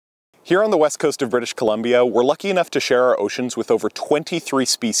Here on the west coast of British Columbia, we're lucky enough to share our oceans with over 23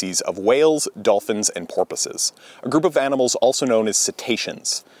 species of whales, dolphins, and porpoises, a group of animals also known as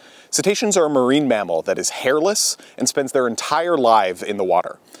cetaceans. Cetaceans are a marine mammal that is hairless and spends their entire life in the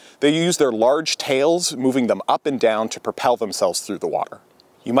water. They use their large tails, moving them up and down to propel themselves through the water.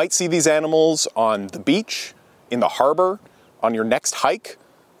 You might see these animals on the beach, in the harbor, on your next hike,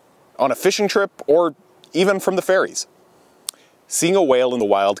 on a fishing trip, or even from the ferries. Seeing a whale in the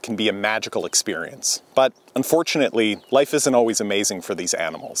wild can be a magical experience, but unfortunately, life isn't always amazing for these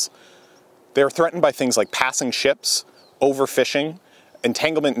animals. They are threatened by things like passing ships, overfishing,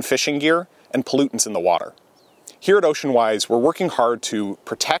 entanglement in fishing gear, and pollutants in the water. Here at OceanWise, we're working hard to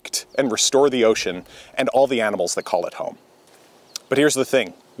protect and restore the ocean and all the animals that call it home. But here's the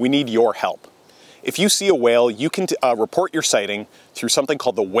thing, we need your help. If you see a whale, you can report your sighting through something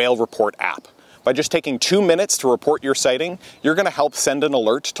called the Whale Report app. By just taking 2 minutes to report your sighting, you're going to help send an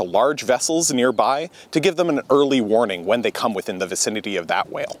alert to large vessels nearby to give them an early warning when they come within the vicinity of that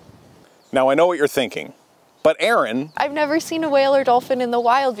whale. Now I know what you're thinking, but Erin... I've never seen a whale or dolphin in the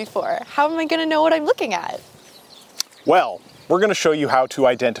wild before. How am I going to know what I'm looking at? Well, we're going to show you how to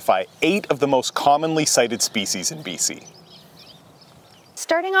identify 8 of the most commonly sighted species in BC.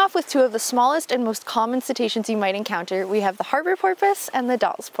 Starting off with 2 of the smallest and most common cetaceans you might encounter, we have the Harbour Porpoise and the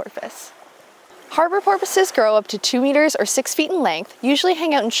Dall's porpoise. Harbour porpoises grow up to 2 meters or 6 feet in length, usually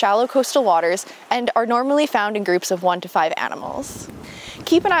hang out in shallow coastal waters, and are normally found in groups of 1 to 5 animals.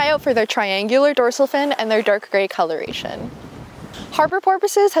 Keep an eye out for their triangular dorsal fin and their dark gray coloration. Harbour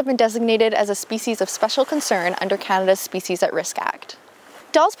porpoises have been designated as a species of special concern under Canada's Species at Risk Act.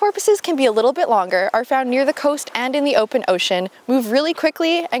 Dall's porpoises can be a little bit longer, are found near the coast and in the open ocean, move really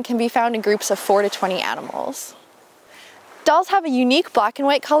quickly, and can be found in groups of 4 to 20 animals. Dalls have a unique black and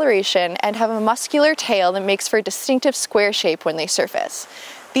white coloration and have a muscular tail that makes for a distinctive square shape when they surface.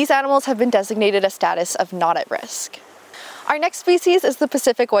 These animals have been designated a status of not at risk. Our next species is the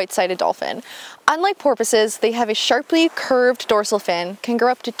Pacific white-sided dolphin. Unlike porpoises, they have a sharply curved dorsal fin, can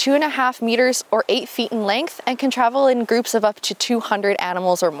grow up to 2.5 meters or 8 feet in length, and can travel in groups of up to 200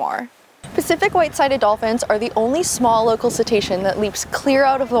 animals or more. Pacific white-sided dolphins are the only small local cetacean that leaps clear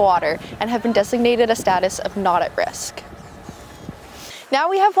out of the water and have been designated a status of not at risk. Now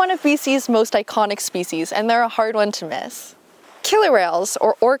we have one of BC's most iconic species, and they're a hard one to miss. Killer whales,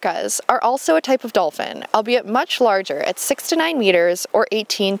 or orcas, are also a type of dolphin, albeit much larger at 6 to 9 meters or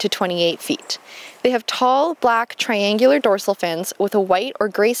 18 to 28 feet. They have tall, black, triangular dorsal fins with a white or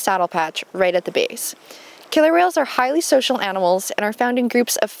gray saddle patch right at the base. Killer whales are highly social animals and are found in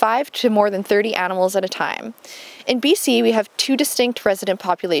groups of 5 to more than 30 animals at a time. In BC, we have 2 distinct resident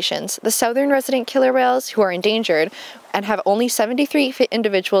populations, the southern resident killer whales, who are endangered and have only 73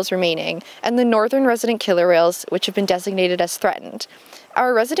 individuals remaining, and the northern resident killer whales, which have been designated as threatened.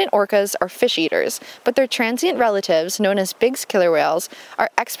 Our resident orcas are fish eaters, but their transient relatives, known as Bigg's killer whales, are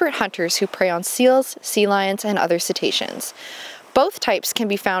expert hunters who prey on seals, sea lions, and other cetaceans. Both types can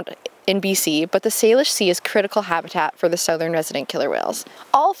be found in BC, but the Salish Sea is critical habitat for the southern resident killer whales.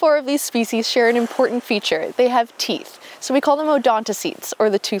 All 4 of these species share an important feature. They have teeth, so we call them odontocetes, or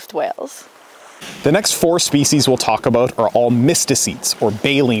the toothed whales. The next 4 species we'll talk about are all mysticetes, or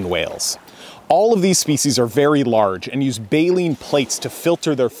baleen whales. All of these species are very large and use baleen plates to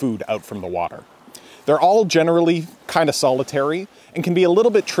filter their food out from the water. They're all generally kind of solitary and can be a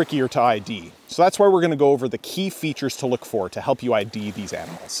little bit trickier to ID. So that's why we're going to go over the key features to look for to help you ID these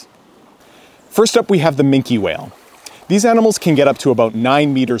animals. First up, we have the Minke whale. These animals can get up to about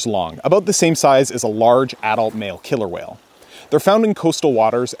 9 meters long, about the same size as a large adult male killer whale. They're found in coastal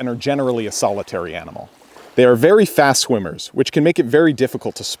waters and are generally a solitary animal. They are very fast swimmers, which can make it very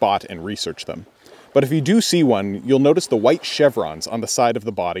difficult to spot and research them. But if you do see one, you'll notice the white chevrons on the side of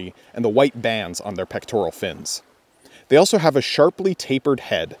the body and the white bands on their pectoral fins. They also have a sharply tapered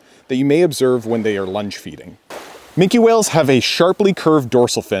head that you may observe when they are lunge feeding. Minke whales have a sharply curved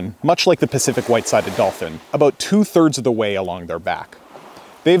dorsal fin, much like the Pacific white-sided dolphin, about 2/3 of the way along their back.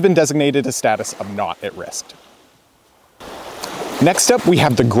 They've been designated a status of not at risk. Next up, we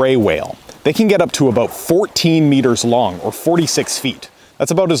have the gray whale. They can get up to about 14 meters long, or 46 feet.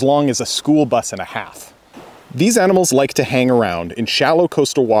 That's about as long as a school bus and a half. These animals like to hang around in shallow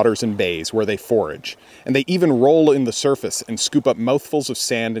coastal waters and bays where they forage, and they even roll in the surface and scoop up mouthfuls of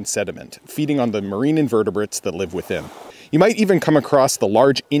sand and sediment, feeding on the marine invertebrates that live within. You might even come across the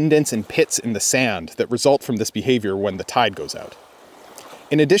large indents and pits in the sand that result from this behavior when the tide goes out.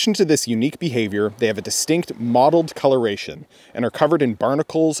 In addition to this unique behavior, they have a distinct mottled coloration and are covered in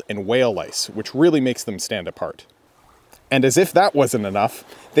barnacles and whale lice, which really makes them stand apart. And as if that wasn't enough,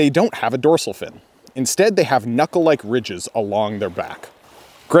 they don't have a dorsal fin. Instead, they have knuckle-like ridges along their back.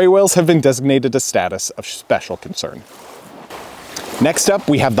 Gray whales have been designated a status of special concern. Next up,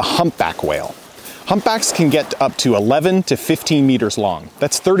 we have the humpback whale. Humpbacks can get up to 11 to 15 meters long.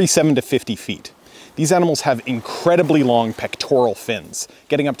 That's 37 to 50 feet. These animals have incredibly long pectoral fins,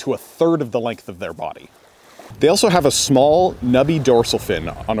 getting up to a third of the length of their body. They also have a small, nubby dorsal fin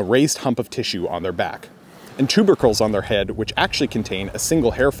on a raised hump of tissue on their back, and tubercles on their head which actually contain a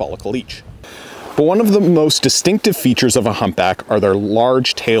single hair follicle each. But one of the most distinctive features of a humpback are their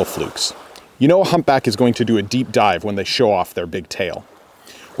large tail flukes. You know a humpback is going to do a deep dive when they show off their big tail.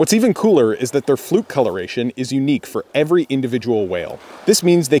 What's even cooler is that their fluke coloration is unique for every individual whale. This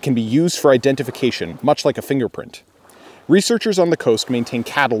means they can be used for identification, much like a fingerprint. Researchers on the coast maintain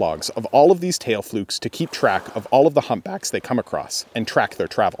catalogs of all of these tail flukes to keep track of all of the humpbacks they come across and track their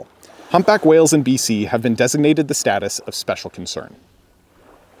travel. Humpback whales in BC have been designated the status of special concern.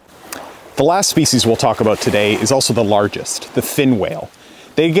 The last species we'll talk about today is also the largest, the fin whale.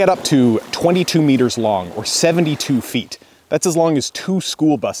 They get up to 22 meters long, or 72 feet. That's as long as 2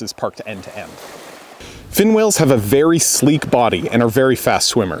 school buses parked end to end. Fin whales have a very sleek body and are very fast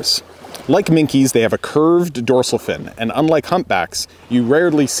swimmers. Like minkies, they have a curved dorsal fin, and unlike humpbacks, you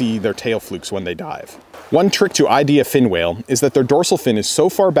rarely see their tail flukes when they dive. One trick to ID a fin whale is that their dorsal fin is so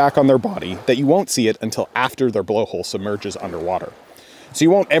far back on their body that you won't see it until after their blowhole submerges underwater. So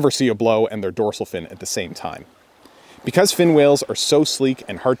you won't ever see a blow and their dorsal fin at the same time. Because fin whales are so sleek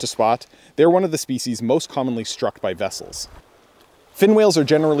and hard to spot, they're one of the species most commonly struck by vessels. Fin whales are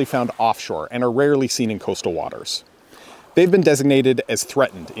generally found offshore and are rarely seen in coastal waters. They've been designated as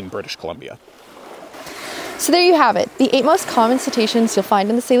threatened in British Columbia. So there you have it, the 8 most common cetaceans you'll find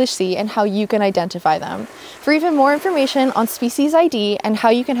in the Salish Sea and how you can identify them. For even more information on species ID and how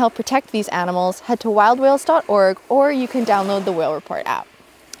you can help protect these animals, head to wildwhales.org or you can download the Whale Report app.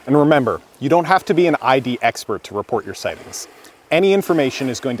 And remember, you don't have to be an ID expert to report your sightings. Any information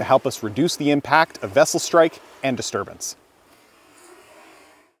is going to help us reduce the impact of vessel strike and disturbance.